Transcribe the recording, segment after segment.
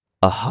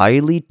A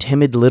highly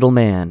timid little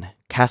man,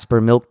 Casper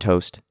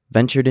Milquetoast,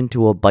 ventured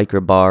into a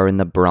biker bar in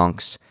the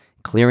Bronx,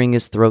 clearing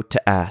his throat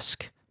to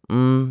ask,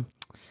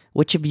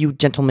 which of you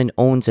gentlemen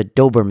owns a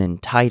Doberman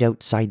tied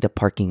outside the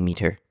parking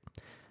meter?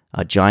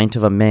 A giant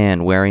of a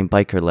man wearing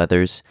biker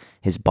leathers,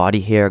 his body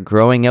hair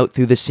growing out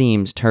through the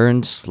seams,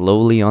 turned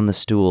slowly on the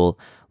stool,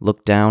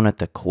 looked down at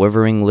the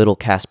quivering little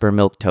Casper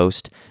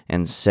Milquetoast,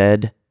 and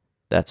said,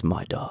 "That's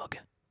my dog."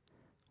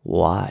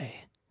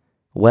 "Why?"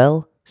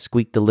 "Well,"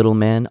 squeaked the little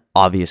man,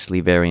 obviously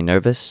very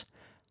nervous,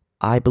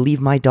 "I believe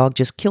my dog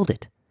just killed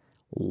it."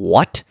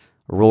 "What?"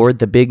 roared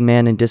the big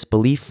man in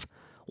disbelief.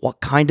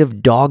 "What kind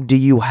of dog do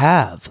you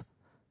have?"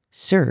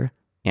 "Sir,"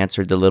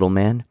 answered the little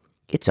man,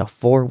 "it's a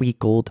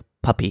 4-week-old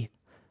puppy."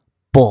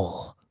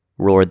 "Bull!"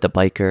 roared the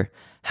biker.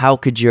 "How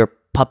could your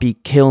puppy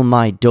kill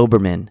my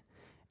Doberman?"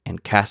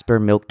 And Casper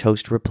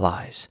Milquetoast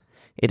replies,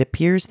 "It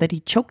appears that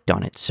he choked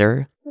on it,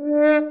 sir."